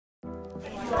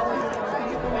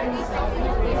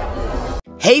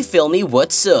Hey Filmy,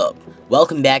 what's up?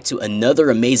 Welcome back to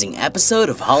another amazing episode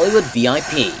of Hollywood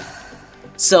VIP.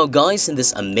 So guys, in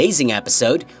this amazing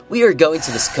episode, we are going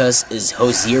to discuss is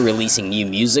HOZIER releasing new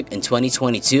music in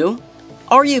 2022?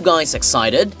 Are you guys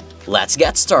excited? Let's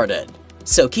get started.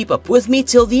 So keep up with me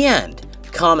till the end.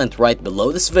 Comment right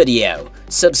below this video.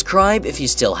 Subscribe if you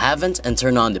still haven't and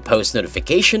turn on the post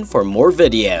notification for more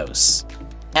videos.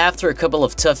 After a couple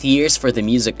of tough years for the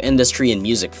music industry and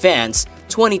music fans,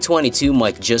 2022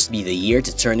 might just be the year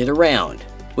to turn it around.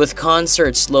 With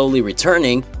concerts slowly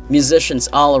returning, musicians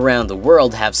all around the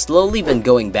world have slowly been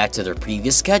going back to their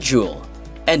previous schedule.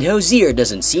 And HOZIER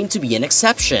doesn't seem to be an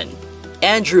exception.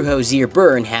 Andrew "HOZIER"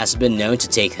 Byrne has been known to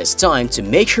take his time to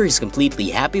make sure he's completely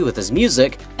happy with his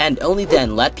music and only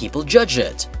then let people judge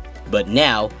it. But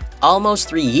now, almost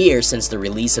 3 years since the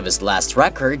release of his last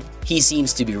record, he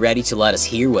seems to be ready to let us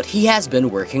hear what he has been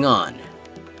working on.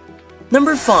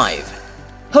 Number 5.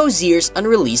 HOZIER's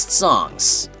unreleased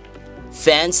songs.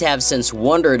 Fans have since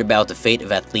wondered about the fate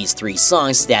of at least 3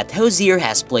 songs that HOZIER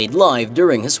has played live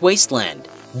during his Wasteland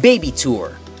Baby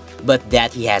Tour, but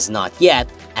that he has not yet,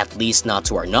 at least not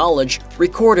to our knowledge,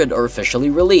 recorded or officially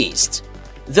released.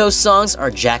 Those songs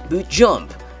are Jackboot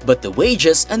Jump, But the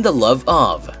Wages and The Love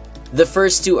Of. The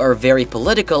first 2 are very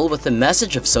political with a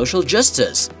message of social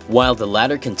justice, while the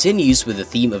latter continues with the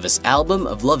theme of his album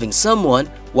of loving someone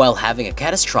while having a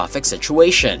catastrophic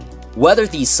situation. Whether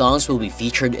these songs will be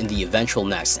featured in the eventual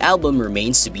next album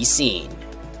remains to be seen.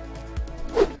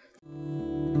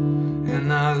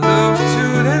 And I love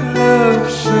to that love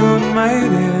soon might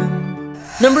end.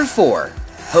 Number 4.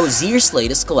 HOZIER's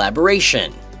latest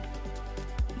collaboration.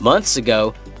 Months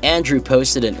ago, Andrew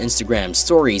posted an Instagram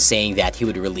story saying that he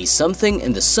would release something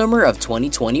in the summer of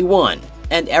 2021,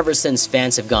 and ever since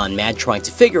fans have gone mad trying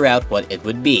to figure out what it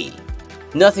would be.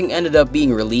 Nothing ended up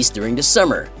being released during the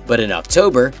summer, but in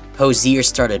October, HOZIER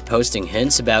started posting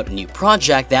hints about a new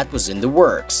project that was in the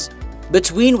works.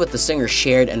 Between what the singer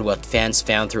shared and what fans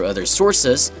found through other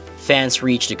sources, fans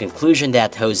reached the conclusion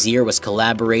that HOZIER was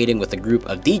collaborating with a group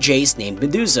of DJs named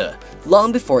Medusa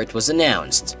long before it was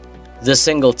announced. The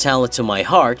single Tell It To My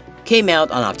Heart came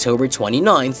out on October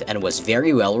 29th and was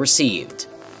very well received.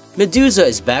 Medusa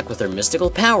is back with their mystical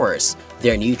powers.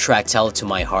 Their new track Tell It To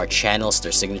My Heart channels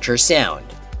their signature sound.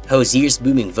 HOZIER's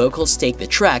booming vocals take the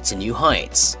track to new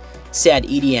heights. Sad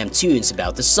EDM tunes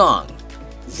about the song.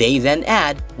 They then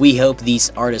add, "We hope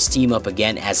these artists team up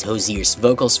again as HOZIER's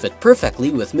vocals fit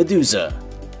perfectly with Medusa."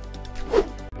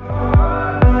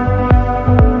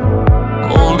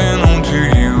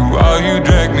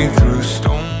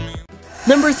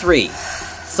 Number 3.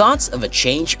 Thoughts of a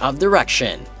change of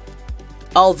direction.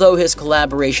 Although his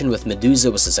collaboration with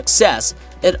Medusa was a success,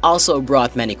 it also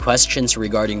brought many questions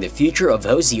regarding the future of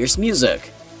HOZIER's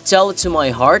music. Tell It To My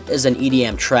Heart is an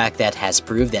EDM track that has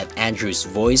proved that Andrew's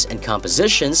voice and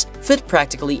compositions fit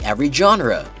practically every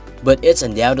genre. But it's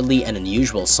undoubtedly an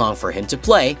unusual song for him to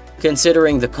play,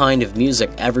 considering the kind of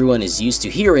music everyone is used to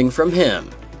hearing from him.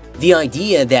 The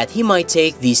idea that he might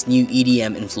take these new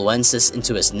EDM influences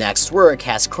into his next work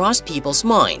has crossed people's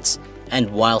minds, and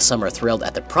while some are thrilled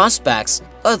at the prospects,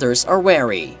 others are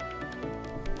wary.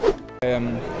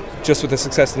 Just with the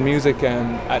success of the music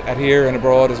at here and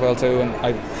abroad as well too.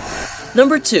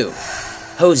 Number 2.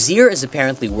 HOZIER is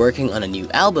apparently working on a new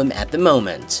album at the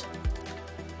moment.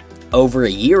 Over a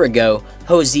year ago,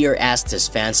 HOZIER asked his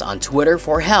fans on Twitter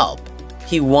for help.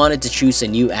 He wanted to choose a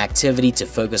new activity to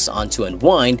focus on to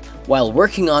unwind while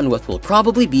working on what will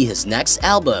probably be his next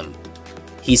album.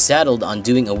 He settled on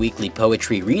doing a weekly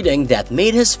poetry reading that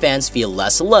made his fans feel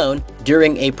less alone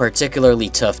during a particularly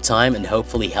tough time and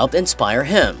hopefully helped inspire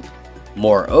him.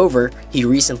 Moreover, he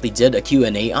recently did a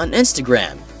Q&A on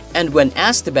Instagram, and when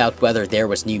asked about whether there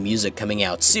was new music coming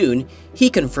out soon, he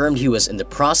confirmed he was in the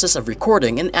process of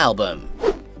recording an album.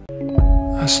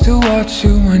 I still watch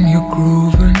you when you're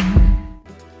grooving.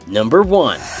 Number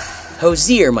 1.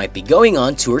 HOZIER might be going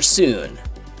on tour soon.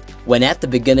 When at the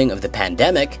beginning of the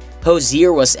pandemic,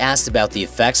 HOZIER was asked about the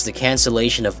effects the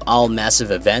cancellation of all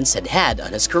massive events had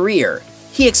on his career.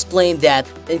 He explained that,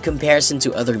 in comparison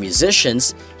to other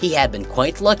musicians, he had been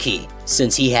quite lucky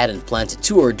since he hadn't planned to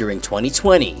tour during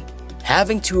 2020.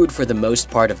 Having toured for the most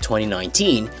part of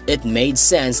 2019, it made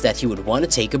sense that he would want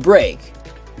to take a break.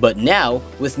 But now,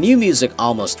 with new music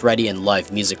almost ready and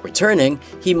live music returning,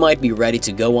 he might be ready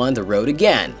to go on the road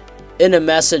again. In a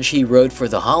message he wrote for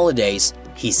the holidays,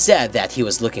 he said that he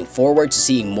was looking forward to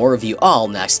seeing more of you all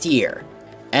next year.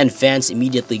 And fans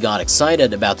immediately got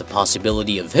excited about the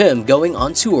possibility of him going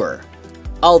on tour.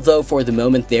 Although for the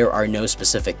moment there are no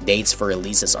specific dates for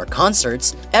releases or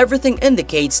concerts, everything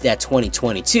indicates that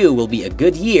 2022 will be a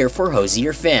good year for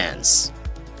Hozier fans.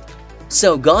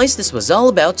 So guys, this was all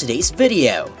about today's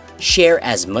video. Share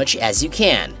as much as you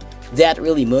can. That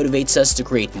really motivates us to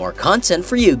create more content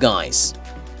for you guys.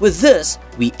 With this,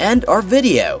 we end our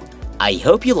video. I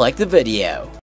hope you liked the video.